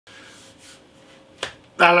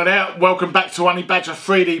Hello there, welcome back to Honey Badger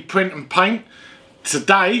 3D Print and Paint.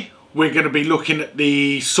 Today we're going to be looking at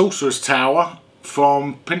the Sorcerer's Tower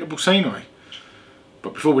from Printable Scenery.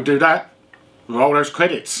 But before we do that, roll those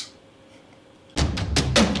credits.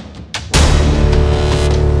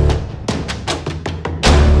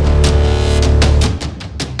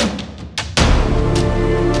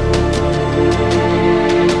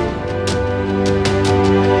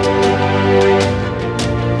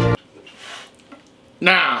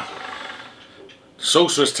 Now,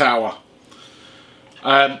 Sorcerer's Tower.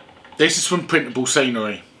 This is from Printable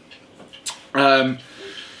Scenery. Some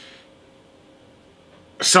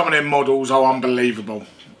of their models are unbelievable.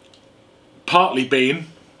 Partly being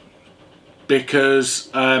because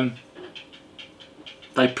they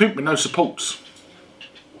print with no supports,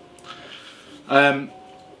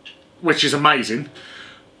 which is amazing.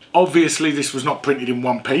 Obviously, this was not printed in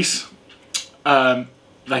one piece.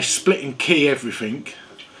 They split and key everything,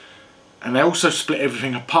 and they also split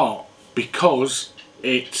everything apart because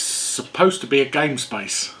it's supposed to be a game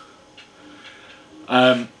space.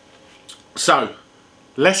 So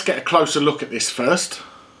let's get a closer look at this first.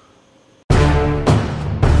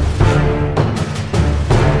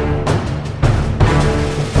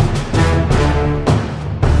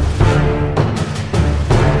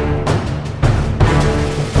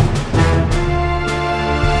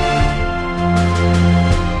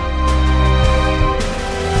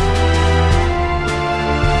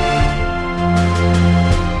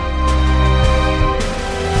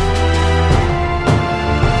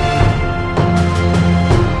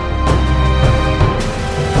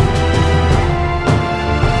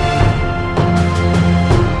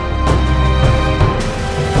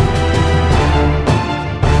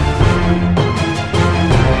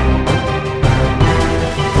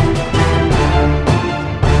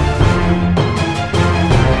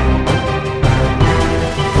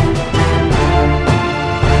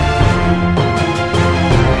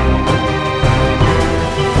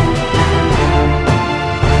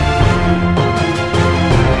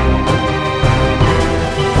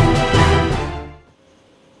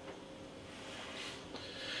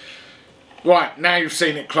 Right, now you've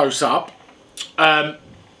seen it close up. The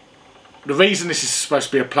reason this is supposed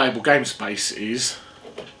to be a playable game space is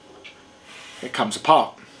it comes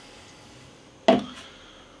apart.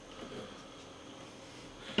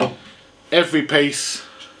 Every piece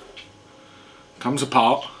comes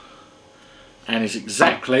apart and is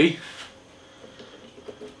exactly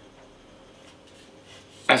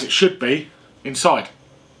as it should be inside.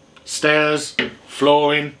 Stairs,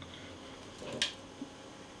 flooring,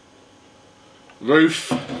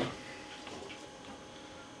 roof,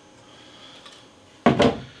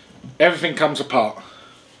 everything comes apart.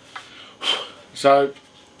 So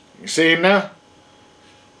you see in there,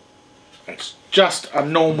 it's just a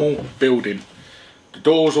normal building. The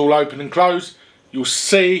doors all open and close. You'll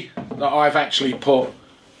see that I've actually put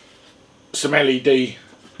some LED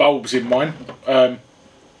bulbs in mine,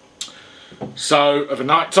 so of a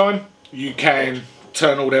night time you can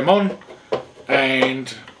turn all them on,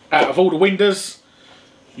 and out of all the windows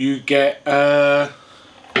you get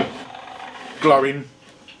glowing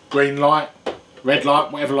green light, red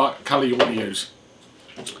light, whatever light colour you want to use.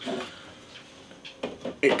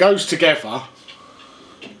 It goes together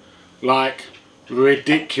like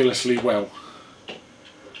ridiculously well.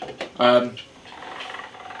 There's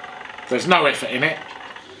no effort in it.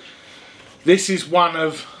 This is one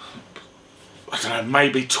of, I don't know,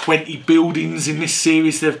 maybe 20 buildings in this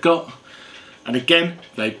series they've got. And again,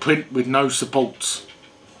 they print with no supports,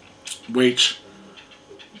 which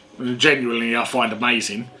genuinely I find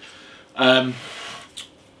amazing. But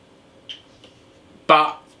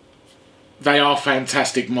they are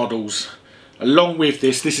fantastic models. Along with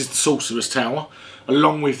this is the Sorcerer's Tower.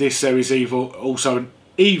 Along with this, there is also an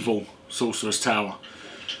evil Sorcerer's Tower.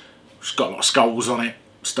 It's got a lot of skulls on it,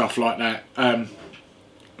 stuff like that.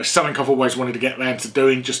 It's something I've always wanted to get around to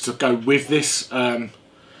doing, just to go with this.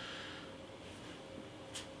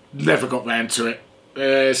 Never got round to it.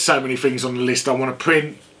 There's so many things on the list I want to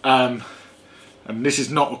print, and this is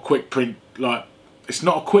not a quick print. Like, it's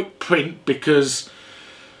not a quick print because,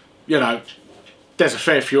 you know, there's a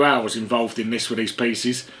fair few hours involved in this with these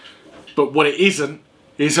pieces. But what it isn't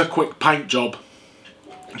is a quick paint job.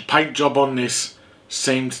 A paint job on this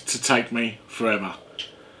seemed to take me forever.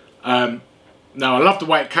 Now I love the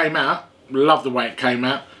way it came out,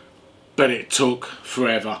 but it took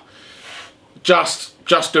forever. Just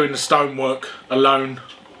doing the stonework alone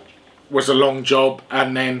was a long job,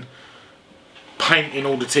 and then painting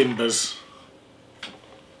all the timbers,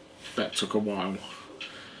 that took a while,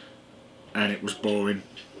 and it was boring.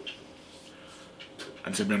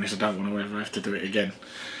 and to be honest, I don't want to ever have to do it again.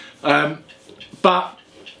 But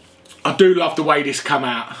I do love the way this come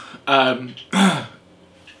out.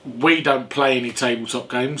 We don't play any tabletop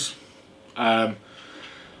games,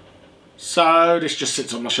 so this just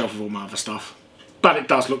sits on my shelf with all my other stuff. But it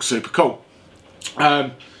does look super cool,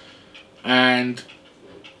 and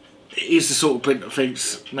it is the sort of print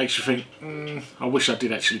that makes you think, I wish I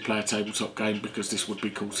did actually play a tabletop game, because this would be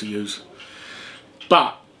cool to use.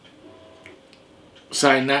 But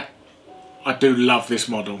saying that, I do love this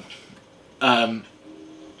model.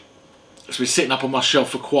 It's been sitting up on my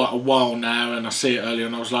shelf for quite a while now, and I see it earlier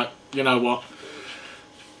and I was like, you know what,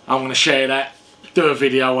 I'm going to share that, do a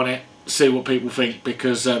video on it, see what people think,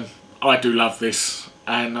 because I do love this,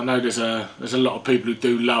 and I know there's a lot of people who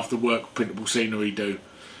do love the work Printable Scenery do.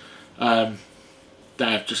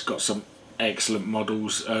 They've just got some excellent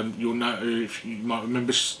models. You'll know, if you might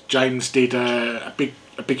remember, James did a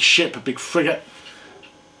big ship, a big frigate.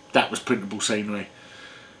 That was Printable Scenery.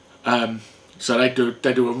 So they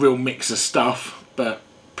do a real mix of stuff, but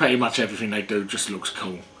pretty much everything they do just looks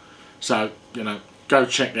cool. So, you know, go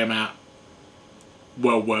check them out.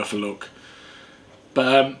 Well worth a look.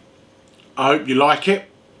 But I hope you like it.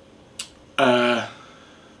 Don't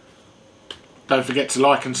forget to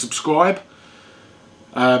like and subscribe.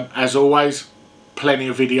 As always, plenty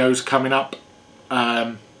of videos coming up.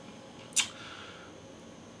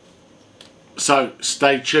 So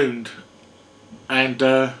stay tuned, and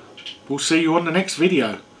we'll see you on the next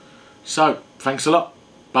video. So thanks a lot.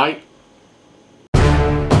 Bye.